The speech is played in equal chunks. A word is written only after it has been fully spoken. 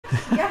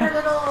Yeah, her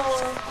little...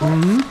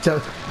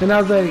 And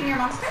I was like...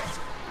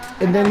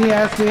 And then he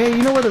asked me, hey,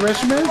 you know where the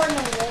restroom is?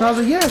 And I was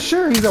like, yeah,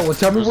 sure. He's like, well,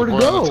 tell me where to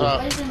go.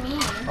 What does it mean?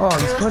 Oh,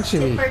 he's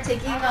punching me.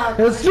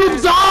 It's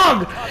Snoop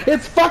Dogg!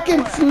 It's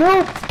fucking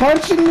Snoop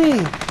punching me!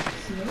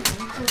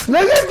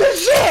 Look at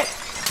this shit!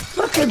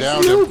 Fucking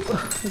Snoop!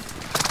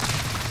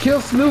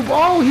 Kill Snoop.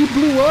 Oh, he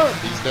blew up.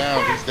 He's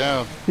down. He's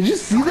down. Did you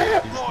see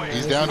that?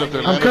 He's down up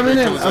there. I'm coming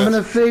in. I'm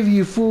gonna save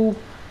you, fool.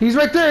 He's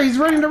right there. He's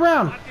running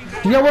around.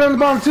 You got one on the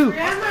bottom, too.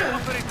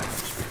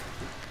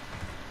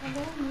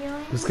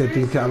 This guy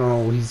thinks I don't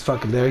know. He's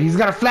fucking there. He's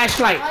got a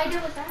flashlight. What do I do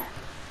with that?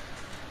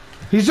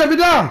 He's jumping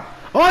down.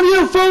 On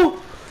you, fool.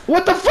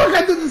 What the fuck?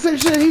 I did the same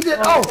shit he did.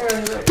 Oh,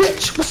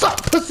 bitch. What's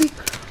up, pussy?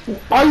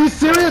 Are you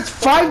serious?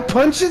 5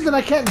 punches and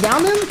I can't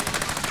down him?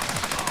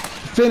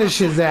 Finish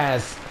his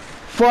ass.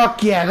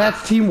 Fuck yeah,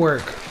 that's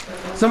teamwork.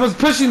 Someone's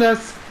pushing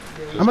us.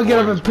 I'm gonna get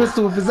up and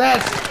pistol with his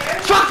ass.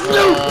 Fuck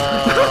Snoop!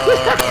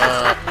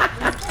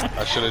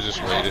 I should have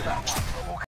just waited.